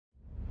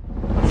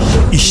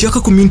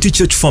Ishaka Community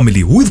Church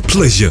family, with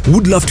pleasure,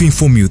 would love to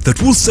inform you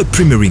that we'll start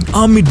premiering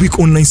our midweek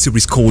online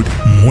series called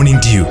Morning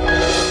Dew.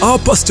 Our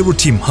pastoral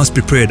team has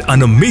prepared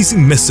an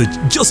amazing message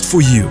just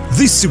for you.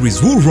 This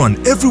series will run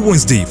every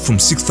Wednesday from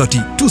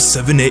 6:30 to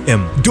 7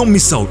 a.m. Don't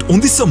miss out on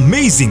this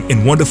amazing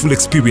and wonderful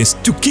experience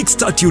to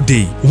kickstart your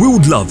day. We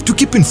would love to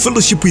keep in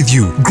fellowship with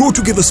you, grow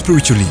together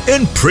spiritually,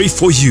 and pray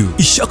for you.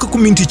 Ishaka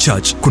Community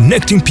Church,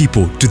 connecting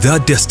people to their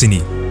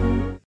destiny.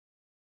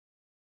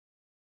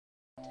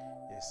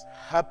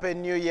 Happy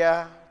New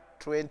Year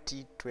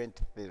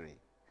 2023.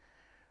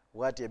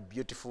 What a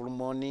beautiful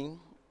morning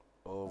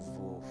of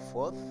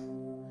 4th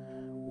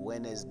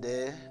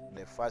Wednesday,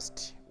 the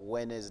first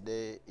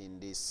Wednesday in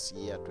this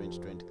year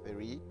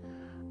 2023,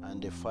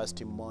 and the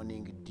first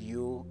morning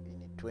due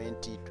in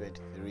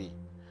 2023.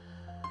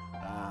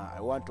 I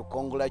want to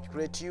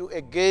congratulate you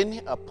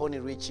again upon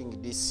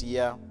reaching this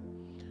year,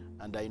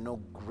 and I know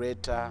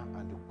greater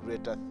and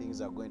greater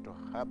things are going to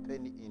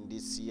happen in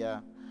this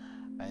year.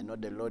 I know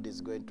the Lord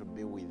is going to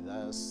be with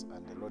us,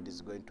 and the Lord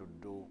is going to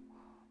do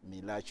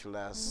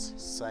miraculous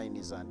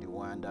signs and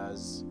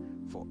wonders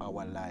for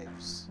our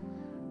lives.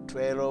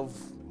 12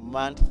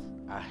 months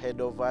ahead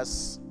of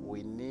us,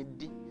 we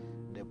need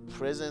the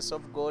presence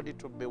of God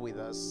to be with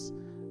us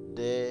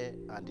day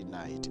and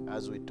night.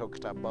 As we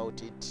talked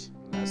about it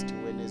last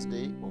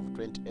Wednesday of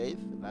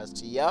 28th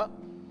last year,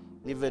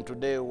 even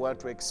today we want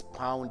to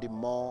expound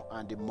more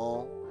and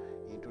more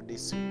into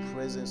this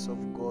presence of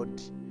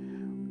God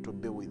to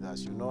be with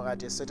us. You know,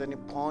 at a certain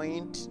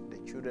point, the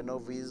children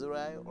of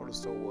Israel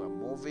also were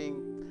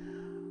moving,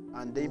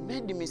 and they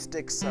made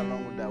mistakes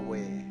along the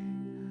way.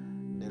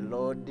 The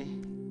Lord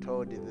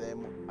told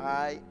them,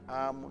 I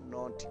am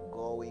not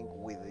going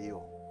with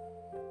you.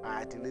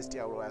 At least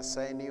I will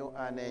assign you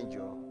an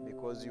angel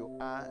because you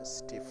are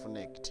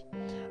stiff-necked.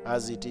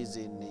 As it is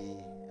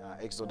in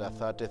Exodus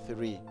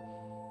 33,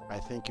 I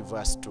think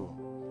verse 2.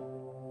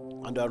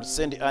 And I will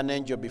send an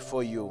angel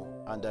before you,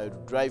 and I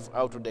will drive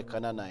out the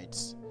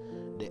Canaanites,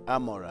 the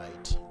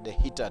Amorite, the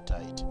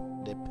Hittite,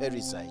 the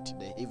Perizzite,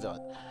 the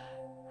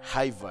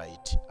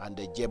Hivite, and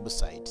the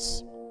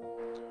Jebusites.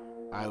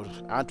 I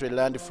will enter a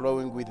land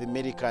flowing with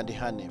milk and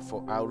honey,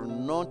 for I will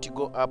not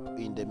go up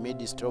in the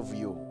midst of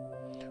you,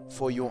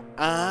 for you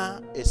are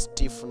a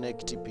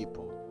stiff-necked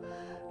people,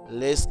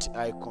 lest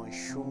I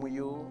consume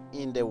you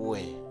in the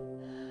way.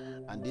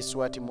 And this is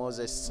what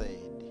Moses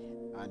said.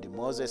 And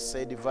Moses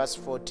said, verse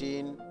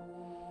 14,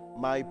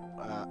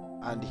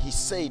 and he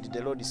said,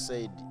 the Lord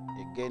said,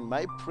 again,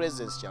 my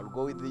presence shall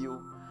go with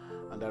you,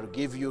 and I'll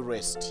give you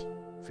rest.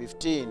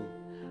 15,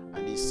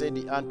 and he said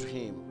unto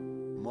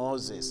him,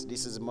 Moses,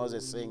 this is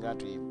Moses saying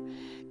unto him,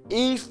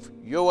 if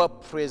your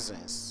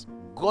presence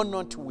go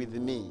not with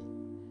me,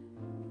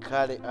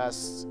 carry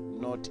us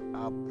not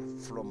up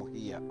from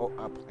here, or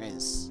up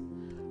hence.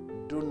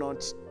 Do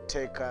not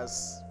take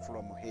us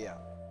from here.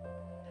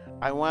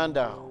 I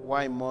wonder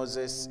why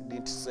Moses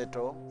didn't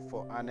settle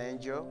for an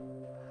angel.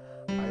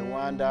 I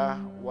wonder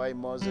why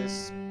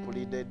Moses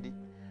pleaded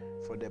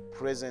for the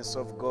presence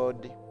of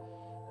God,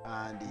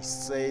 and he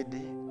said,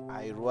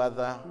 I'd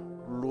rather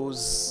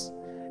lose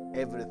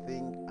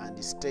everything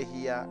and stay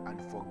here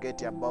and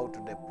forget about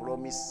the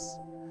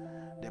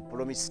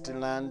promised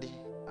land,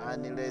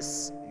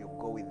 unless you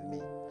go with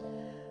me.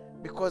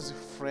 Because,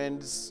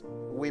 friends,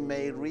 we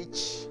may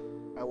reach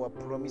our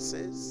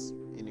promises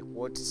in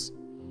quotes,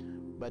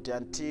 but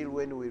until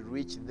when we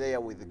reach there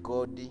with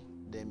God,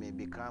 they may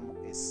become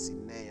a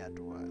snare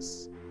to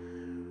us.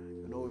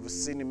 You know, we've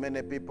seen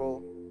many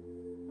people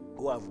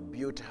who have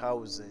built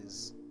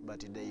houses,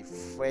 but they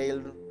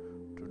failed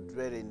to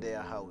dwell in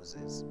their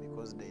houses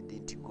because they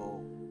didn't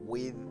go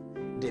with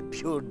the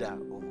builder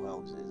of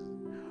houses.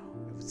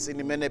 We've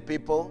seen many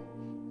people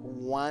who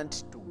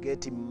want to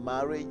get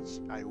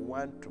marriage. I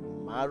want to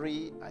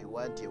marry, I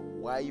want a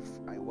wife,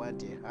 I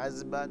want a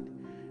husband,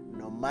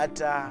 no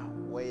matter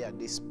where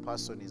this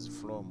person is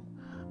from,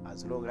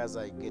 as long as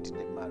I get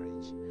the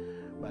marriage.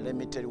 But let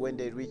me tell you, when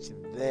they reach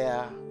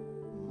there,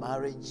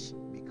 marriage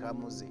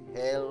becomes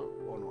hell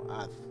on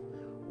earth.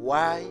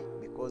 Why?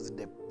 Because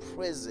the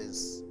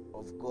presence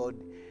of God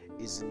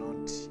is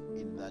not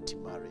in that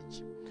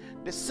marriage.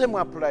 The same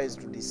applies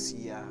to this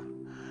year.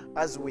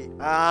 As we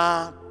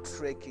are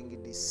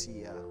trekking this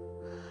year,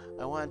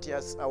 I want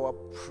our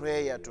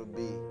prayer to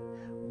be,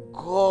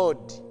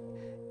 God,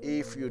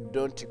 if you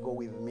don't go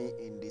with me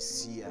in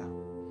this year,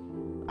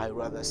 I'd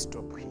rather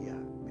stop here,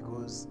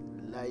 because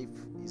life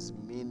is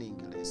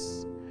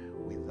meaningless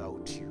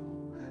without you.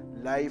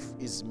 Life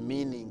is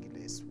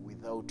meaningless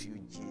without you,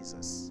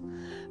 Jesus.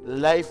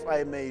 Life,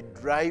 I may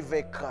drive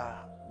a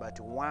car, but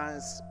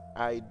once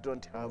I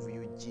don't have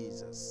you,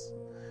 Jesus,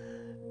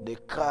 the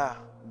car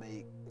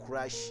may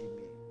crush me,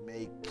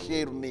 may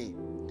kill me.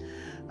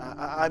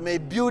 I may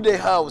build a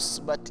house,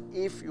 but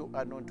if you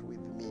are not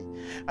with me,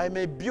 I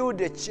may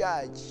build a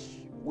church.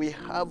 We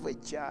have a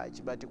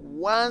church, but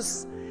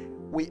once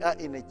we are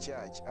in a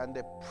church and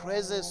the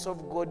presence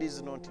of God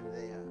is not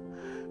there,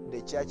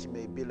 the church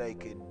may be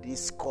like a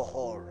disco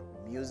hall.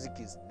 Music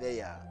is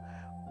there,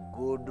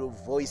 good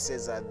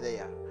voices are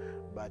there,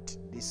 but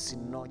this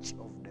notch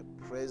of the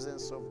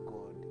presence of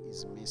God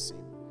is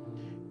missing.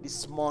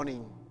 This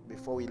morning,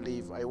 before we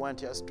leave, I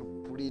want us to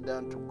plead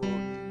unto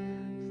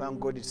God. Thank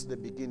God it's the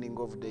beginning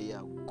of the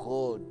year.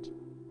 God,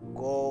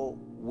 go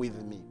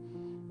with me,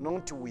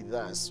 not with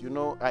us. You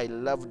know, I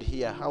loved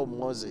here how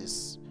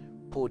Moses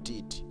put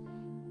it.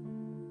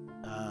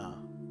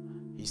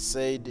 He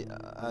said,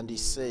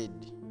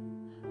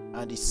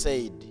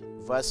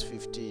 verse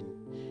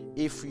 15,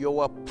 if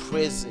your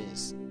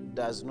presence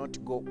does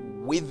not go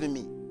with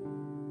me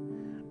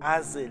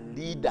as a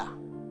leader,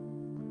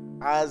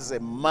 as a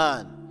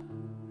man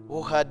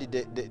who had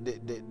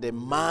the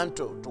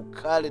mantle to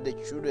carry the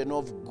children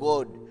of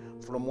God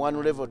from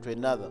one level to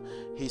another,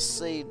 he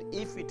said,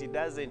 if it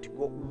doesn't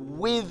go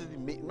with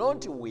me,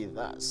 not with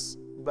us,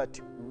 but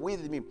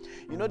with me.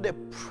 You know, the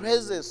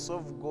presence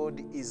of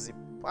God is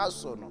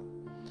personal.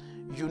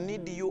 You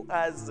need you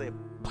as a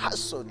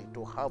person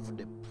to have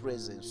the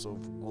presence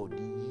of God.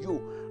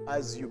 You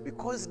as you.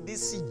 Because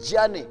this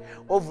journey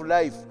of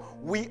life,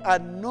 we are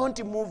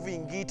not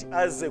moving it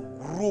as a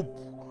group.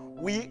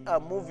 We are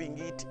moving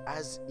it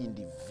as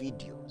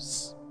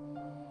individuals.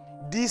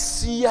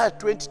 This year,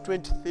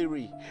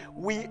 2023,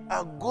 we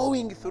are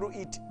going through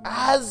it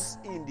as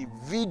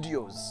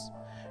individuals,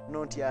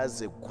 not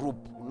as a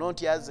group,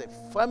 not as a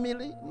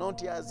family,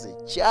 not as a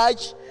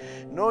church,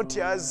 not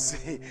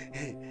as a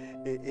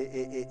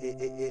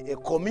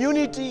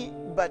community,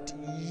 but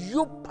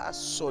you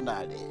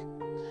personally.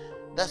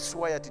 That's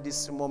why at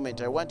this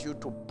moment I want you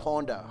to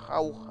ponder,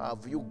 how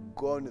have you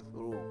gone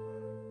through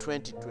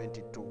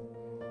 2022?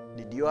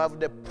 Did you have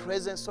the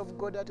presence of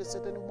God at a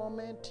certain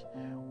moment,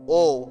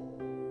 or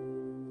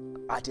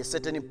at a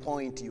certain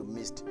point you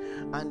missed?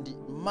 And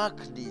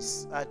mark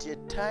this, at a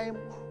time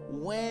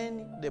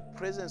when the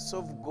presence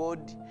of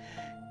God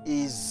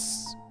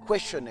is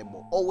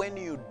questionable, or when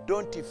you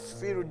don't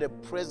feel the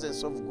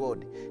presence of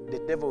God, the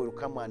devil will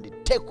come and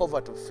take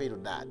over to feel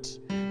that.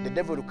 The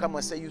devil will come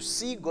and say, you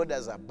see, God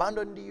has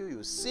abandoned you.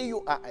 You see,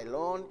 you are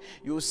alone.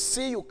 You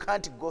see, you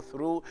can't go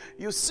through.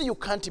 You see, you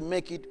can't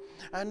make it.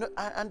 And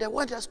I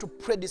want us to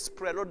pray this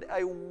prayer. Lord,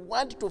 I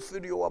want to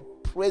feel your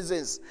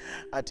presence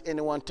at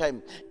any one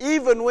time.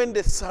 Even when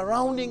the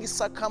surrounding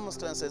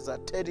circumstances are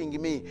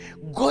telling me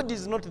God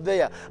is not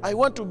there, I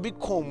want to be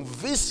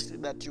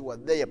convinced that you are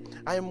there.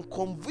 I am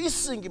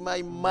convincing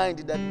my mind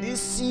that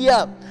this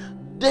year,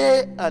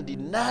 day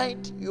and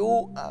night,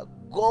 you are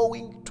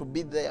going to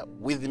be there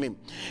with me.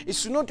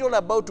 It's not all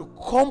about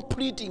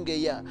completing a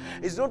year.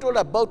 It's not all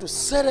about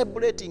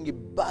celebrating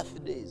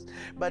birthdays.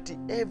 But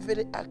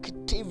every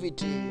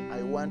activity,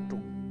 I want to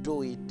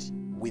do it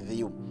with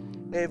you.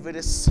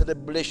 Every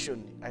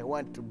celebration, I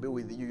want to be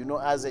with you. You know,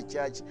 as a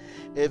church,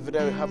 every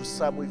day we have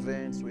some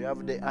events. We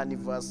have the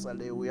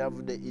anniversary. We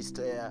have the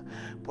Easter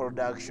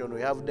production.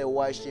 We have the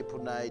worship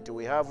night.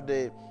 We have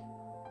the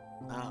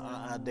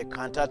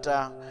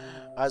cantata,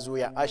 as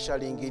we are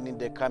ushering in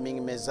the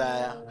coming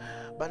Messiah.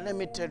 But let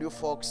me tell you,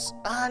 folks,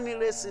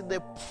 unless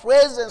the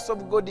presence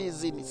of God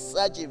is in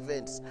such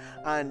events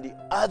and the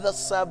other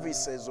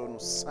services on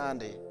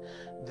Sunday,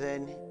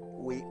 then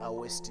we are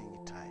wasting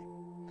time.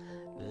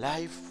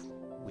 Life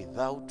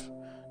without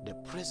the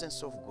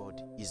presence of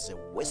God is a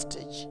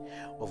wastage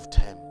of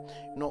time.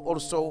 You know,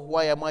 also,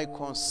 why am I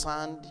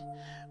concerned?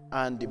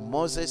 And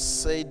Moses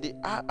said,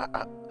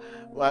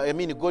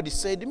 God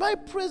said, my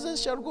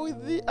presence shall go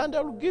with thee, and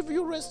I will give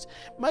you rest.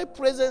 My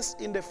presence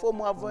in the form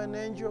of an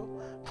angel.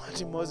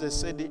 But Moses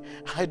said,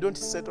 I don't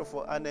settle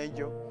for an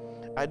angel.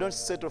 I don't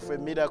settle for a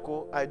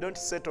miracle. I don't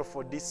settle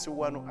for this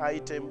one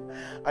item.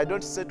 I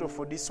don't settle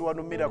for this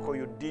one miracle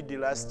you did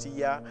last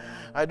year.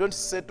 I don't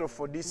settle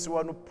for this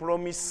one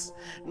promise.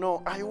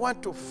 No, I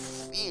want to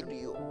feel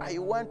you. I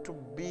want to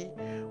be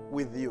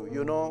with you.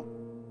 You know,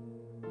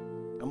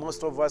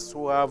 most of us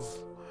who are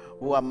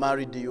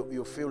married,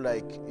 you feel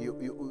like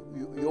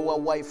your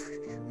wife,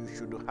 you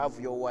should have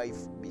your wife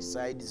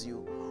besides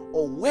you.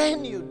 Or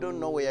when you don't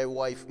know where your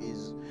wife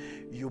is,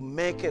 you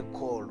make a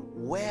call.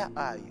 Where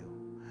are you?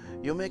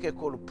 You make a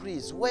call,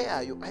 please, where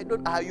are you?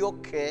 Are you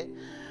okay?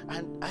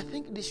 And I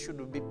think this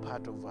should be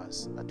part of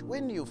us. That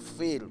when you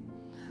feel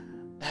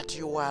that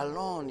you are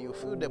alone, you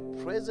feel the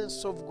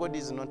presence of God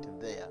is not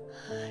there,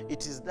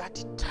 it is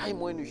that time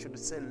when you should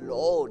say,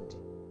 Lord,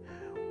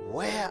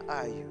 where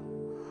are you?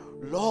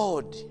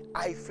 Lord,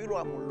 I feel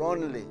I'm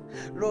lonely.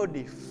 Lord,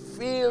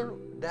 fill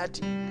that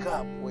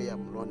gap where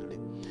I'm lonely.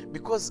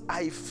 Because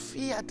I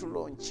fear to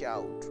launch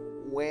out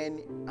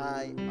when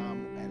I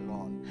am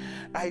alone.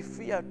 I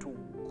fear to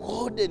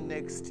go the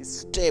next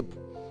step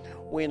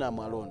when I'm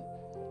alone.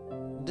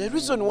 The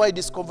reason why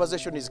this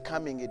conversation is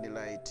coming in the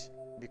light,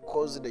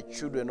 because the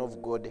children of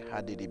God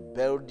had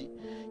rebelled.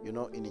 You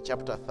know, in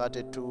chapter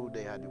 32,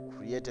 they had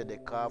created a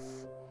calf.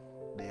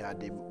 They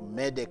had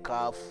made a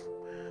calf,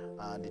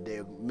 and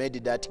they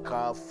made that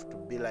calf to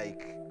be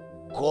like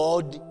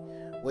God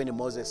when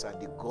Moses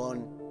had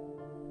gone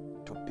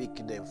to pick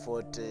the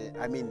 40,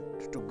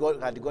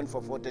 had gone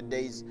for 40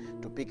 days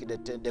to pick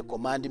the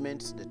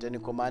commandments, the 10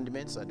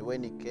 commandments, and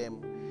when he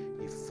came,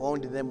 he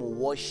found them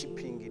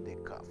worshiping the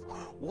calf.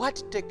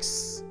 What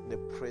takes the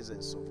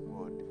presence of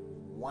God?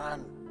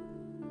 One,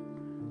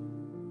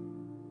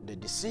 the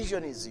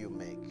decisions you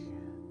make,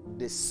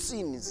 the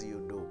sins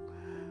you do.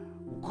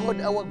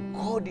 God, our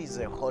God is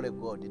a holy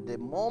God. The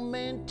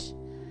moment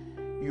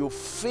you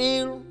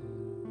feel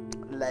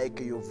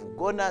like you've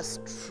gone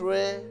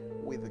astray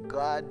with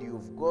God,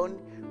 you've gone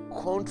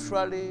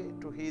contrary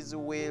to his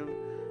will,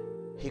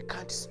 he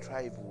can't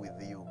strive with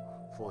you.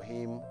 For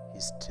him, he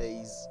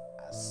stays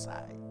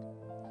aside.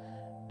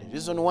 The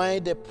reason why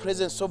the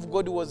presence of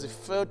God was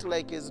felt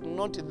like it's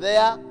not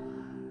there,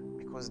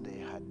 because they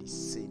had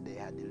sinned, they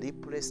had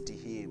replaced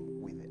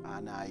him with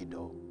an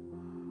idol.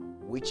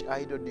 Which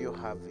idol do you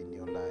have in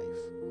your life?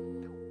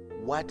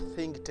 What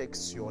thing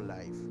takes your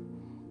life?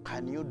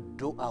 Can you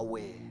do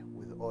away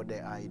with all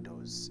the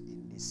idols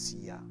in this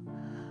year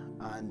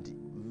and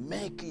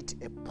make it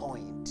a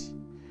point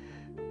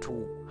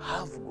to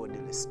have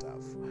godly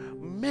stuff?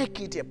 Make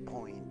it a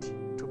point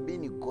to be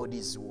in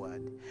God's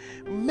word.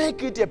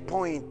 Make it a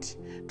point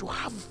to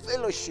have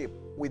fellowship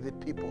with the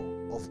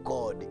people of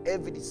God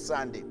every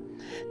Sunday,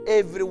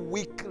 every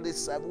weekly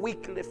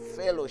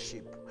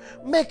fellowship.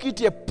 Make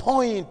it a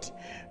point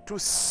to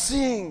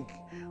sing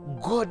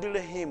godly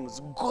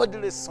hymns,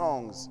 godly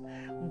songs,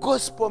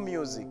 gospel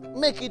music.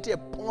 Make it a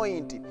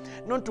point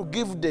not to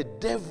give the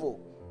devil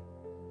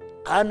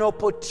an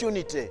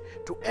opportunity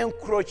to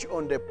encroach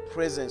on the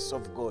presence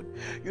of God.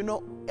 You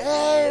know,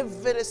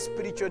 every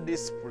spiritual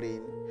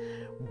discipline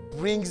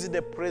brings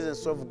the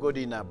presence of God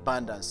in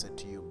abundance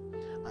to you.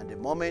 And the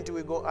moment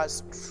we go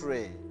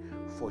astray,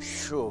 for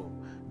sure,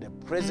 the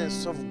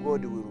presence of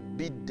God will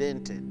be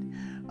dented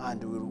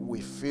and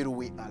we feel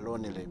we are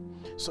lonely.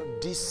 So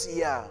this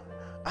year,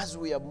 as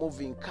we are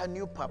moving, can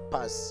you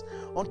purpose,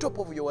 on top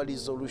of your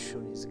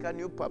resolutions, can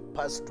you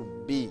purpose to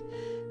be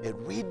a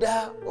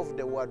reader of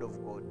the Word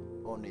of God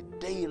on a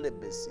daily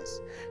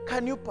basis?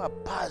 Can you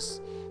purpose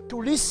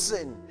to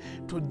listen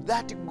to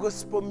that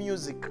gospel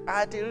music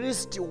at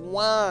least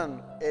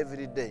one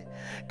every day?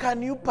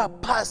 Can you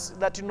purpose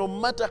that no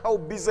matter how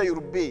busy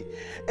you'll be,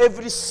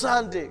 every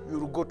Sunday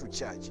you'll go to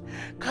church?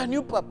 Can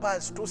you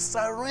purpose to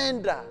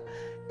surrender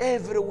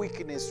every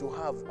weakness you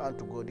have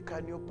unto God?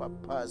 Can you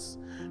purpose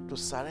to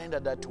surrender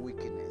that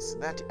weakness,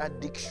 that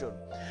addiction?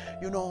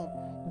 You know,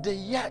 the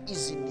year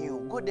is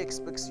new. God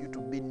expects you to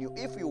be new.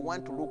 If you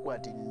want to look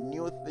at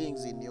new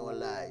things in your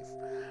life,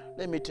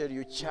 let me tell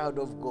you, child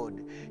of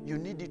God, you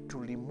need to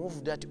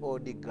remove that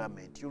old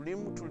garment. You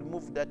need to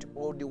remove that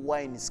old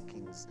wine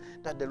skins,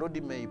 that the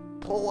Lord may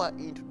pour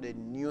into the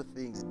new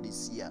things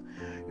this year.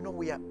 You know,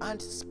 we are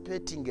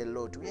anticipating a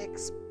lot. We are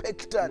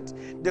expectant.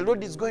 The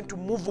Lord is going to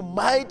move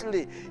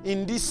mightily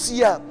in this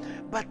year,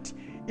 but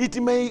it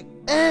may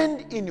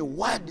end in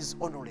words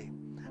only,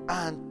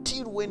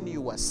 until when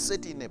you are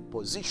set in a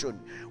position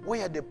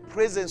where the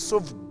presence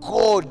of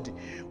God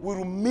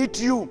will meet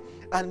you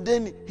and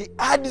then he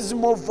adds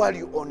more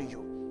value on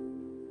you.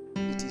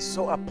 It is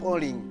so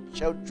appalling,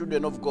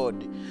 children of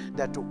God,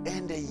 that to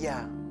end a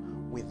year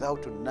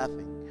without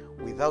nothing,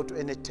 without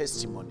any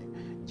testimony,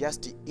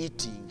 just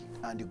eating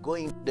and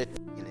going to the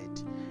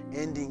toilet,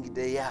 ending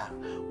the year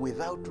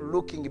without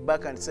looking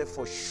back and say,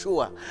 for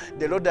sure,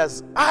 the Lord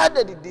has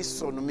added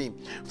this on me.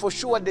 For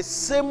sure, the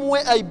same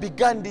way I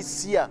began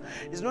this year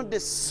is not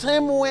the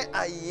same way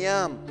I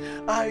am.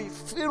 I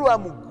feel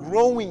I'm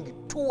growing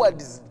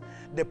towards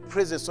the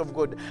presence of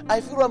God.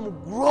 I feel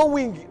I'm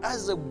growing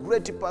as a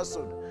great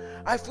person.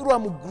 I feel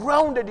I'm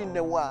grounded in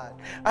the Word.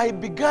 I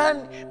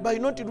began by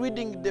not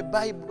reading the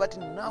Bible, but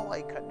now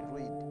I can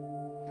read.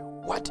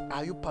 What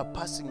are you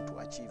purposing to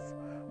achieve?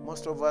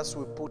 Most of us,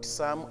 we put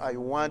some, I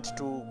want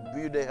to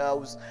build a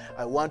house,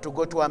 I want to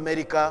go to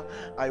America,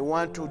 I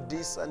want to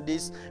this and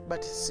this.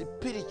 But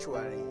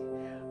spiritually,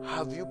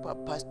 have you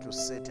purposed to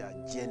set an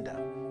agenda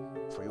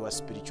for your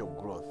spiritual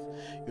growth?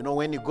 You know,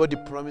 when God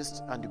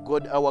promised, and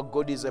God, our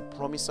God is a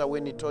promiser,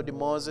 when he told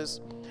Moses,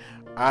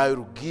 I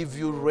will give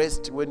you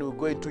rest, when we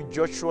go into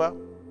Joshua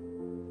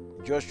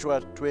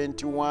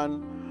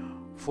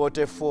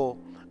 21:44,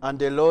 and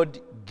the Lord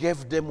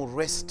gave them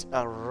rest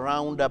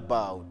around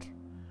about,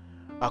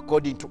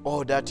 according to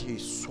all that he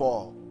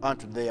swore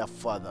unto their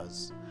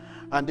fathers.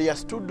 And there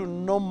stood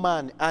no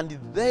man, and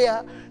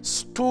there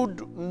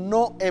stood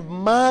no a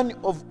man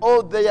of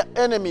all their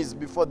enemies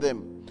before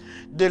them.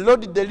 The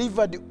Lord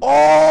delivered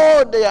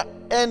all their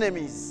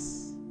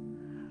enemies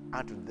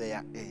unto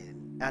their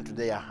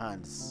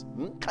hands.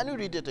 Can you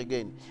read it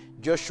again?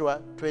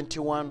 Joshua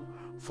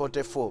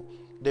 21:44.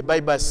 The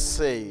Bible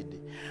said,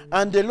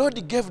 and the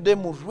Lord gave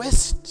them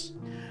rest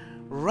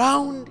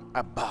round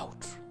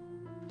about,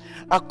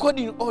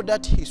 according to all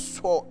that he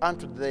swore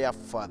unto their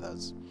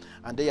fathers.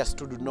 And there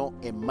stood no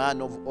a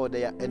man of all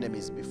their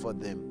enemies before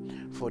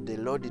them, for the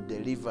Lord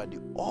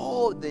delivered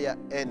all their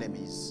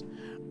enemies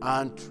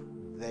unto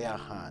their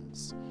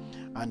hands.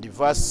 And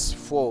verse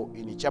 4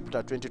 in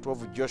chapter 22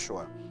 of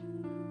Joshua,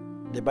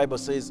 the Bible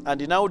says,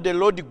 and now the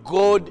Lord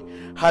God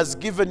has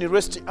given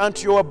rest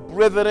unto your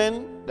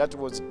brethren. That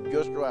was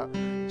Joshua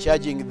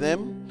charging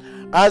them,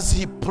 as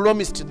he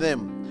promised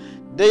them.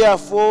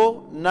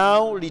 Therefore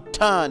now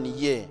return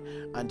ye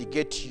and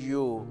get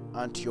you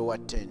unto your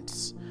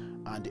tents,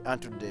 and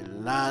unto the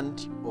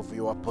land of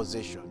your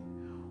possession,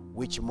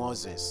 which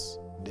Moses,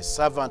 the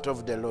servant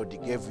of the Lord,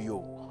 gave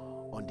you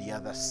on the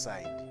other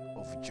side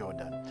of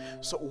Jordan.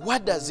 So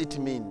what does it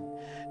mean?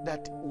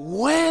 That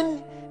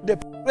when the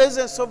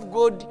presence of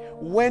God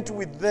went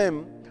with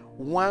them,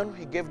 one,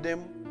 he gave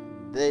them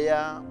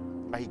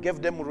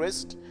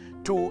rest.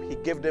 Two, he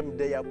gave them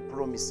their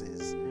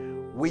promises,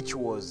 which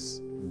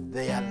was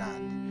their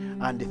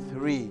land. And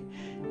three,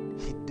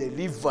 he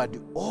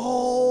delivered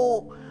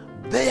all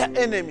their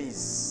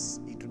enemies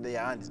into their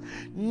hands.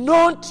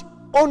 Not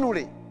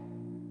only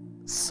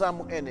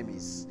some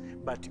enemies,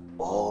 but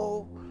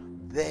all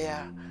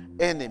their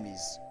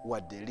enemies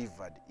were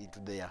delivered into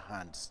their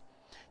hands.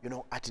 You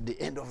know, at the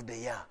end of the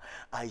year,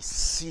 I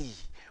see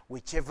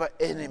whichever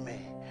enemy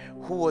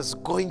who was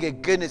going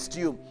against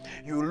you,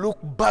 you look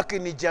back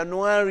in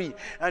January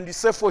and you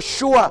say, for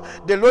sure,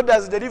 the Lord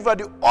has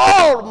delivered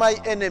all my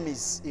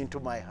enemies into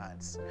my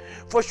hands.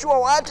 For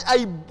sure, what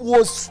I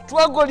was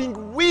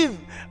struggling with,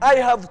 I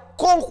have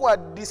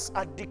conquered this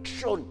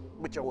addiction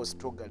which I was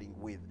struggling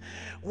with.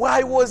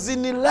 I was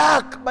in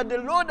lack, but the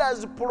Lord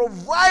has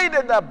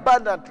provided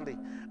abundantly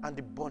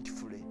and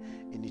bountifully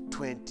in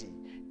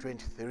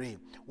 2023.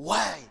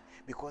 Why?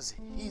 Because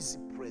his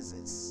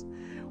presence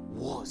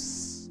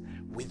was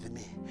with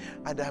me.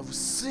 And I've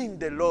seen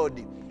the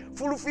Lord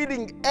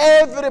fulfilling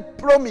every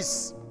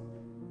promise.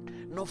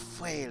 No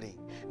failing,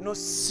 no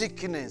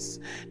sickness,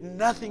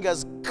 nothing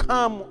has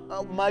come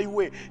my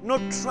way, no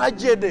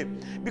tragedy.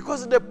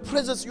 Because the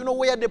presence, you know,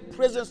 where the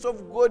presence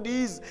of God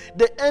is,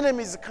 the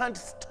enemies can't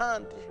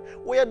stand.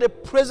 Where the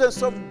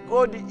presence of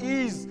God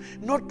is,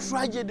 no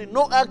tragedy,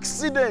 no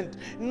accident,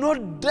 no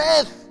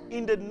death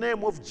in the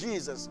name of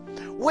Jesus.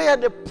 Where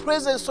the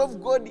presence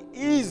of God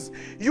is,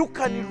 you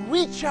can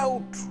reach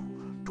out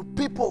to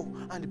people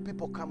and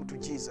people come to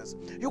Jesus.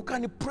 You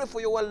can pray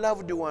for your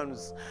loved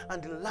ones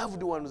and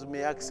loved ones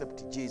may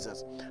accept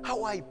Jesus.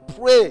 How I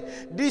pray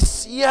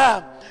this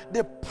year,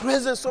 the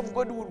presence of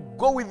God will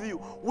go with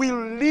you,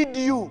 will lead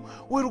you,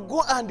 will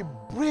go and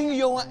bring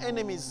your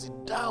enemies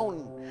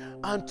down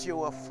unto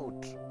your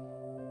foot.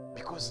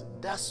 Because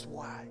that's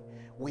why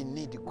we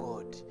need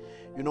God.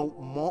 You know,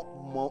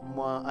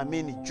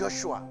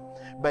 Joshua,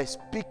 by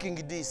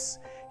speaking this,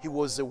 he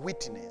was a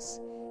witness.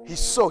 He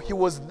saw, he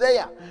was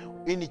there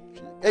in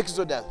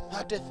Exodus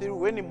 33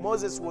 when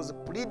Moses was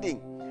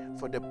pleading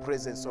for the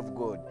presence of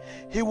God.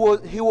 He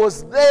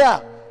was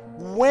there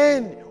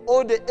when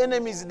all the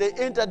enemies, they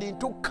entered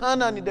into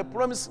Canaan, the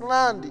promised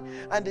land,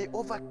 and they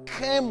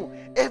overcame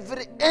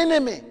every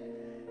enemy.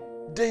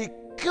 They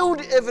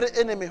killed every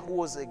enemy who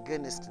was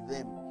against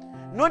them.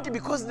 Not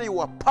because they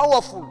were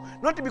powerful,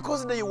 not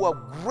because they were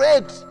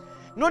great,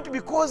 not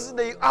because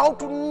they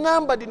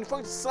outnumbered. In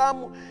fact,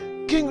 some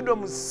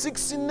kingdoms,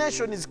 6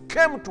 nations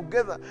came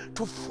together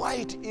to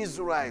fight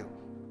Israel,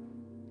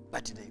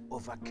 but they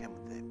overcame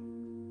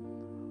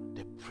them.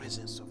 The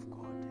presence of God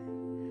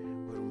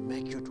will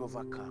make you to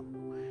overcome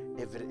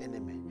every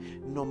enemy,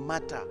 no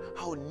matter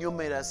how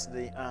numerous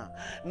they are,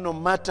 no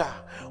matter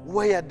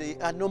where they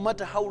are, no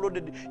matter how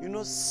loaded. You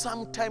know,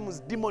 sometimes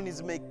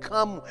demons may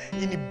come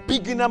in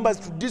big numbers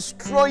to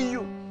destroy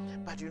you.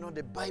 But you know,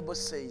 the Bible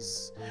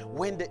says,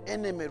 when the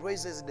enemy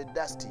raises the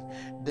dust,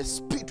 the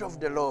Spirit of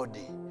the Lord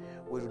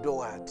will do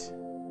what?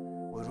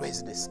 Will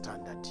raise the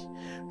standard.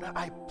 Now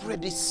I pray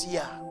this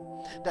year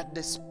that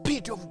the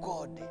Spirit of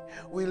God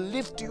will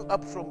lift you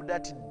up from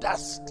that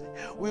dust,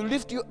 will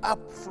lift you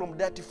up from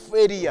that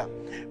failure.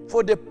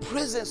 For the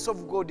presence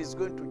of God is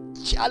going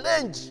to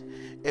challenge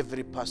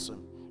every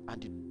person.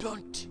 And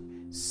don't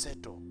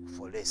settle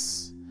for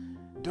less.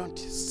 Don't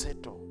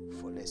settle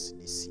for less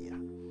this year,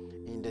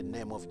 in the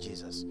name of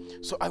Jesus.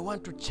 So I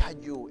want to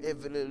charge you,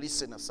 every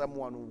listener,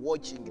 someone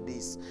watching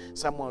this,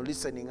 someone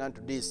listening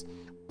unto this,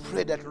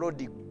 pray that,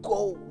 Lord,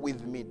 go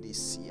with me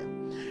this year.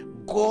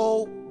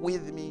 Go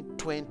with me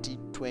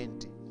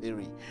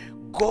 2023.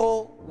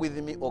 Go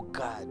with me, oh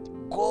God.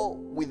 Go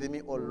with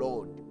me, oh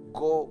Lord.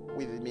 Go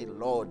with me,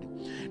 Lord.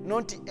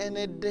 Not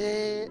any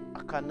day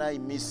can I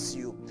miss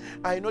you.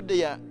 I know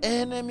they are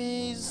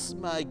enemies,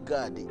 my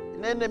God.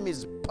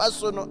 Enemies,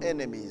 personal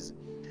enemies,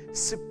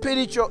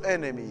 spiritual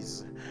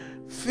enemies,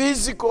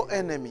 physical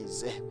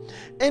enemies,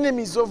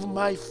 enemies of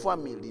my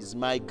families,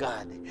 my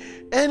God,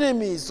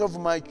 enemies of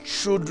my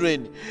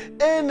children,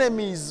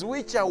 enemies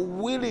which are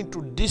willing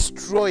to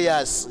destroy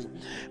us.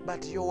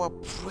 But your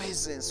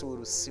presence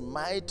will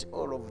smite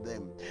all of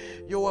them.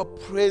 Your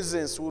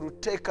presence will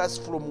take us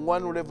from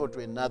one level to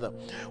another.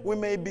 We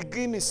may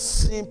begin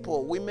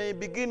simple. We may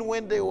begin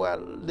when they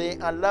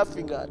are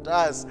laughing at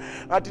us.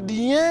 At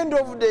the end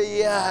of the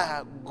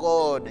year,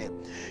 God,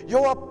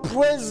 your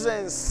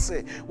presence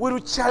will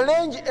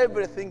challenge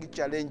everything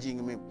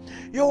challenging me.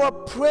 Your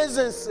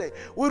presence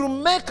will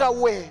make a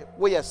way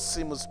where there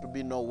seems to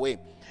be no way.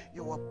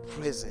 Your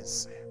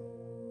presence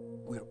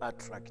will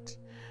attract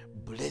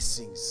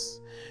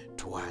blessings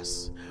to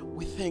us.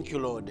 We thank you,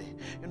 Lord.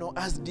 You know,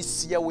 as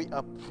this year we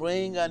are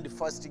praying and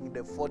fasting,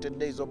 the 40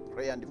 days of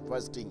prayer and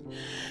fasting,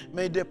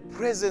 may the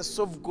presence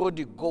of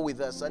God go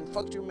with us. In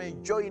fact, you may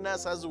join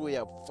us as we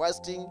are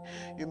fasting.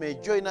 You may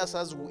join us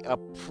as we are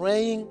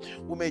praying.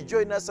 We may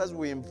join us as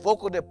we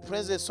invoke the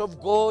presence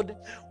of God.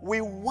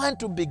 We want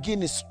to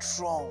begin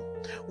strong.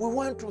 We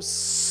want to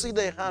see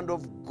the hand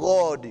of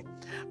God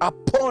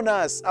upon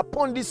us,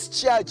 upon this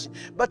church,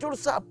 but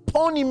also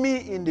upon me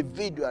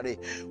individually.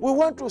 We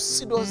want to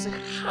see those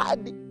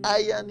hard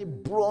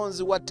iron,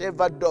 bronze,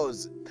 whatever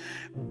doors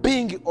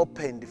being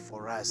opened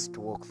for us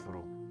to walk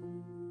through.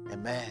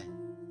 Amen.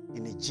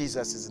 In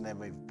Jesus' name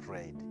we've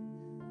prayed.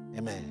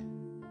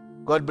 Amen.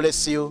 God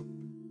bless you.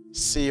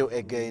 See you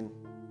again.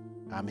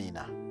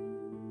 Amina.